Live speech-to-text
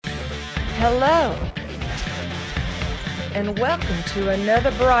Hello, and welcome to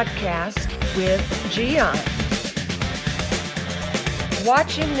another broadcast with Gian.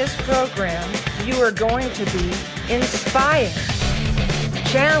 Watching this program, you are going to be inspired,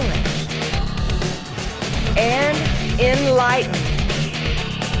 challenged, and enlightened.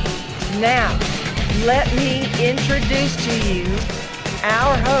 Now, let me introduce to you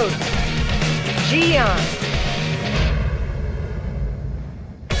our host, Gian.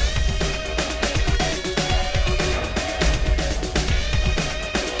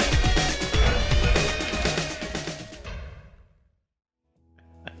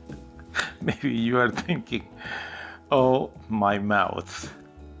 Maybe you are thinking, oh, my mouth.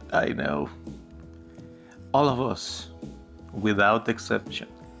 I know. All of us, without exception,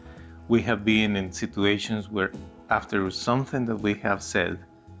 we have been in situations where after something that we have said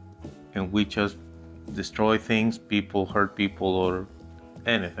and we just destroy things, people, hurt people, or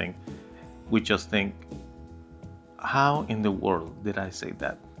anything, we just think, how in the world did I say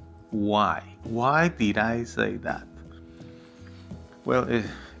that? Why? Why did I say that? Well,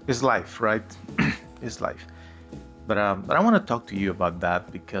 it's life, right? It's life. But I want to talk to you about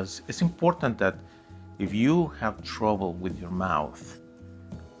that because it's important that if you have trouble with your mouth,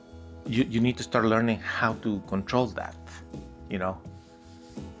 you need to start learning how to control that. You know,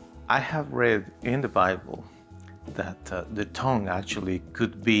 I have read in the Bible that the tongue actually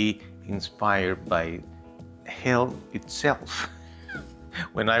could be inspired by hell itself.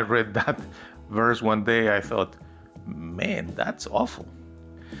 When I read that verse one day, I thought, man, that's awful.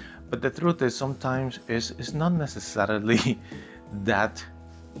 But the truth is sometimes it's not necessarily that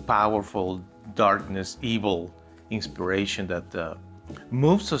powerful darkness, evil inspiration that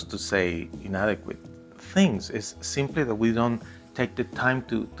moves us to say inadequate things. It's simply that we don't take the time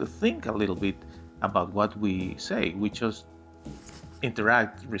to think a little bit about what we say. We just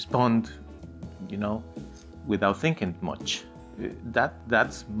interact, respond, without thinking much.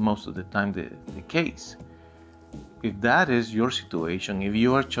 That's most of the time the case. If that is your situation, if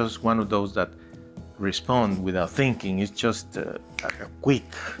you are just one of those that respond without thinking, it's just a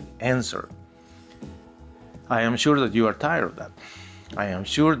quick answer, I am sure that you are tired of that. I am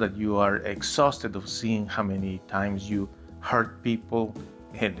sure that you are exhausted of seeing how many times you hurt people,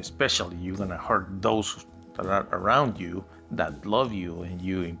 and especially you're gonna hurt those that are around you that love you and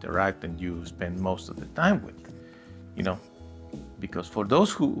you interact and you spend most of the time with. Because for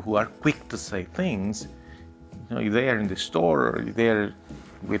those who are quick to say things, if they are in the store or if they are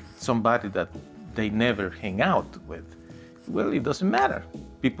with somebody that they never hang out with, well, it doesn't matter.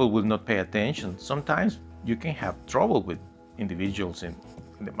 People will not pay attention. Sometimes you can have trouble with individuals in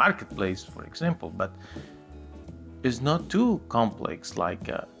the marketplace, for example, but it's not too complex like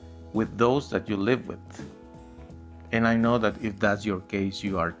with those that you live with. And I know that if that's your case,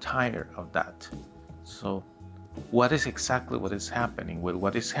 you are tired of that. So what is happening? Well,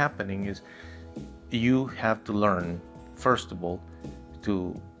 what is happening is you have to learn, first of all,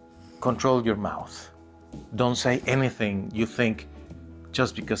 to control your mouth. Don't say anything you think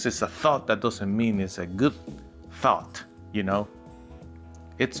just because it's a thought. That doesn't mean it's a good thought,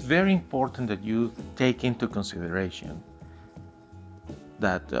 It's very important that you take into consideration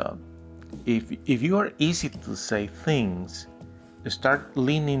that if you are easy to say things, start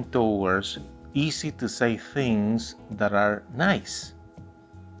leaning towards easy to say things that are nice.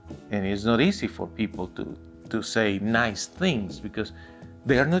 And it's not easy for people to say nice things because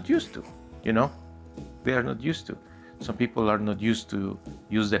they are not used to, They are not used to. Some people are not used to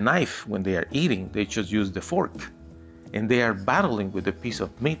use the knife when they are eating. They just use the fork. And they are battling with a piece of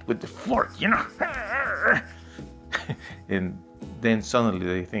meat with the fork, And then suddenly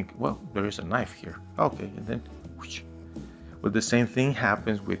they think, well, there is a knife here. Okay, and then whoosh. Well, the same thing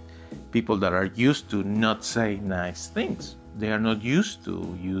happens with people that are used to not say nice things. They are not used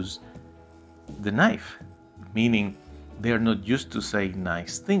to use the knife, meaning they are not used to say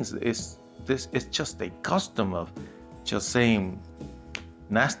nice things. It's just a custom of just saying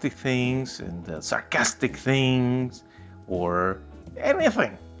nasty things and sarcastic things or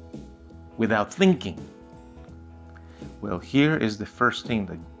anything without thinking. Well, here is the first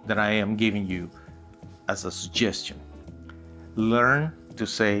thing that I am giving you as a suggestion. Learn to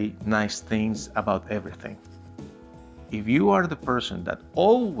say nice things about everything. If you are the person that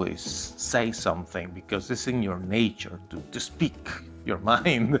always say something because it's in your nature to speak your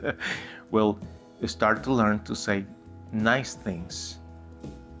mind, well, start to learn to say nice things.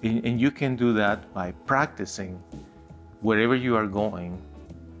 And you can do that by practicing wherever you are going.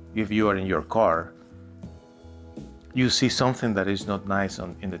 If you are in your car, you see something that is not nice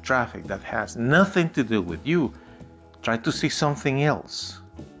in the traffic that has nothing to do with you, try to see something else.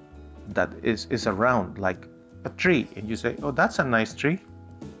 that is around, like a tree, and you say, oh, that's a nice tree,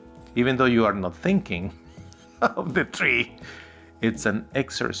 even though you are not thinking of the tree. It's an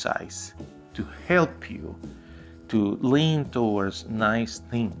exercise to help you to lean towards nice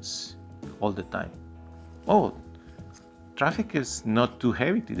things all the time. Oh, traffic is not too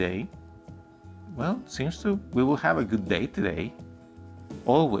heavy today. Well, seems we will have a good day today.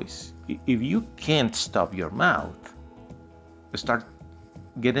 Always, if you can't stop your mouth, start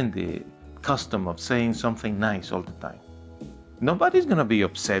getting the custom of saying something nice all the time. Nobody's gonna be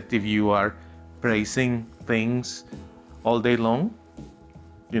upset if you are praising things all day long,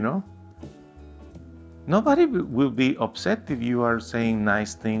 you know? Nobody will be upset if you are saying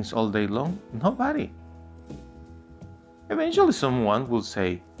nice things all day long. Nobody. Eventually someone will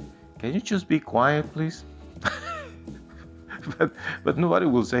say, can you just be quiet, please? but nobody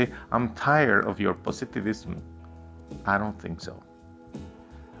will say, I'm tired of your positivism. I don't think so.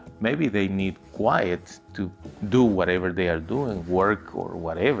 Maybe they need quiet to do whatever they are doing, work or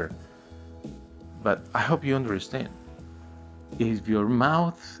whatever. But I hope you understand. If your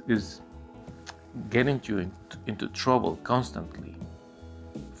mouth is getting you into trouble constantly,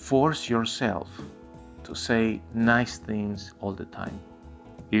 force yourself to say nice things all the time.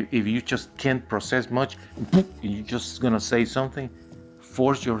 If you just can't process much, you're just gonna say something,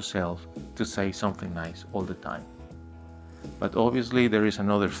 force yourself to say something nice all the time. But obviously there is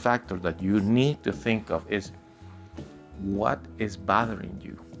another factor that you need to think of, is what is bothering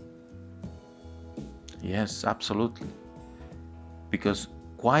you? Yes, absolutely. Because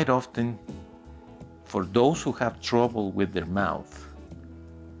quite often, for those who have trouble with their mouth,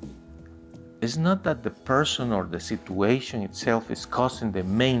 it's not that the person or the situation itself is causing the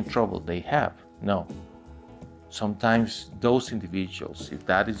main trouble they have. No. Sometimes those individuals, if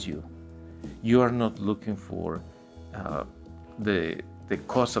that is you, you are not looking for the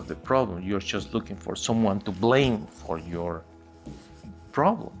cause of the problem. You're just looking for someone to blame for your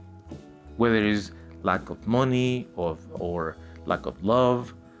problem, whether it is lack of money or lack of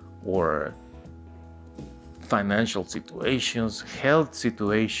love or financial situations, health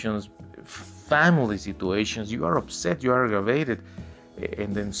situations, family situations. You are upset, you are aggravated,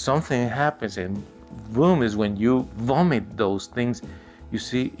 and then something happens, and boom is when you vomit those things. You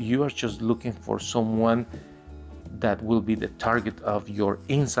see, you are just looking for someone that will be the target of your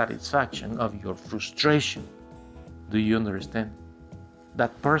insatisfaction, of your frustration. Do you understand?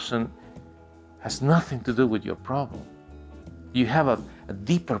 That person has nothing to do with your problem. You have a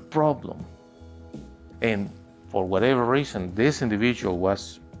deeper problem, and for whatever reason, this individual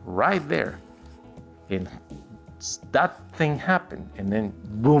was right there, and that thing happened, and then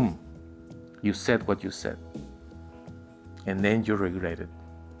boom, you said what you said, and then you regret it.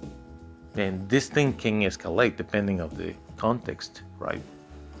 And this thing can escalate depending on the context, right?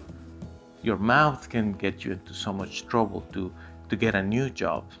 Your mouth can get you into so much trouble to get a new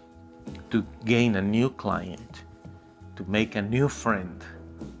job, to gain a new client, to make a new friend,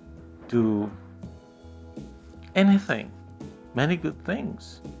 to anything, many good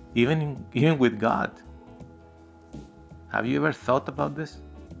things, even with God. Have you ever thought about this?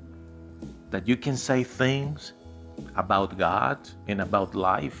 That you can say things about God and about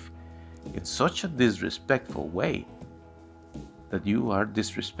life in such a disrespectful way that you are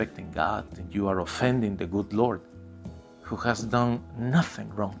disrespecting God and you are offending the good Lord, who has done nothing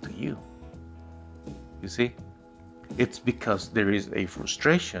wrong to you. You see, it's because there is a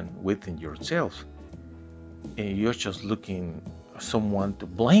frustration within yourself and you're just looking for someone to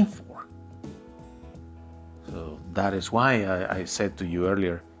blame for. So that is why I said to you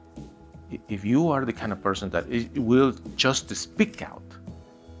earlier, if you are the kind of person that will just speak out,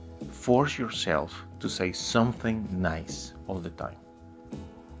 force yourself to say something nice all the time.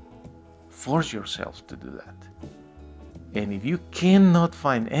 Force yourself to do that. And if you cannot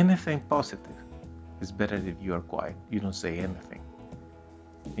find anything positive, it's better if you are quiet. You don't say anything.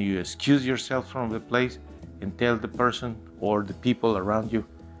 You excuse yourself from the place and tell the person or the people around you,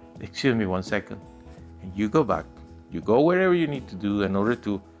 excuse me 1 second. And you go back. You go wherever you need to do in order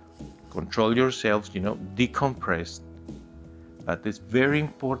to control yourselves, decompress. But it's very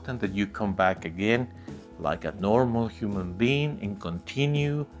important that you come back again like a normal human being and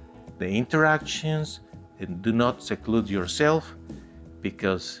continue the interactions and do not seclude yourself,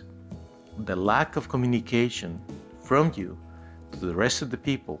 because the lack of communication from you to the rest of the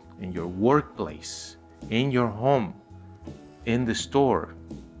people in your workplace, in your home, in the store,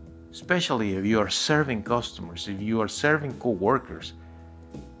 especially if you are serving customers, if you are serving co-workers,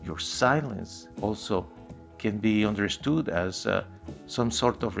 your silence also can be understood as some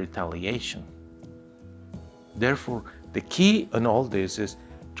sort of retaliation. Therefore, the key in all this is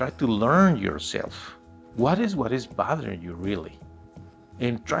Try to learn yourself. What is bothering you really?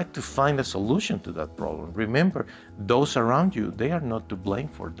 And try to find a solution to that problem. Remember, those around you, they are not to blame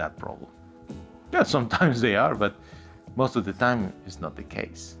for that problem. Yeah, sometimes they are, but most of the time it's not the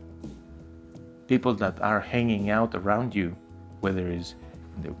case. People that are hanging out around you, whether it's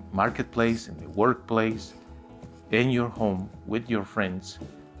in the marketplace, in the workplace, in your home, with your friends,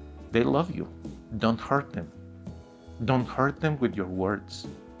 they love you. Don't hurt them. Don't hurt them with your words,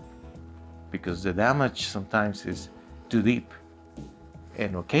 because the damage sometimes is too deep.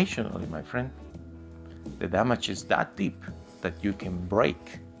 And occasionally, my friend, the damage is that deep that you can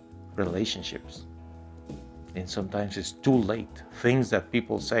break relationships. And sometimes it's too late. Things that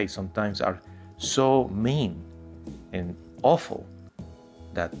people say sometimes are so mean and awful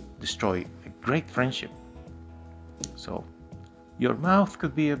that destroy a great friendship. So your mouth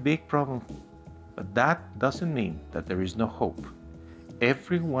could be a big problem, but that doesn't mean that there is no hope.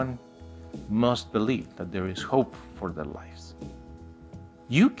 Everyone must believe that there is hope for their lives.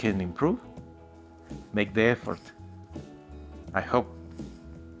 You can improve. Make the effort. I hope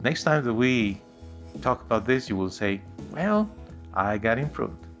next time that we talk about this, you will say, well, I got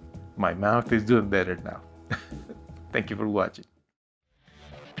improved. My mouth is doing better now. Thank you for watching.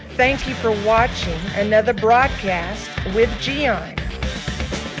 Thank you for watching another broadcast with Gian.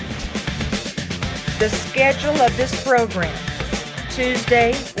 The schedule of this program: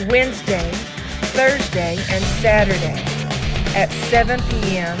 Tuesday, Wednesday, Thursday, and Saturday at 7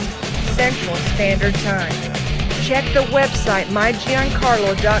 p.m. Central Standard Time. Check the website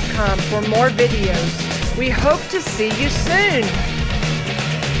mygiancarlo.com for more videos. We hope to see you soon.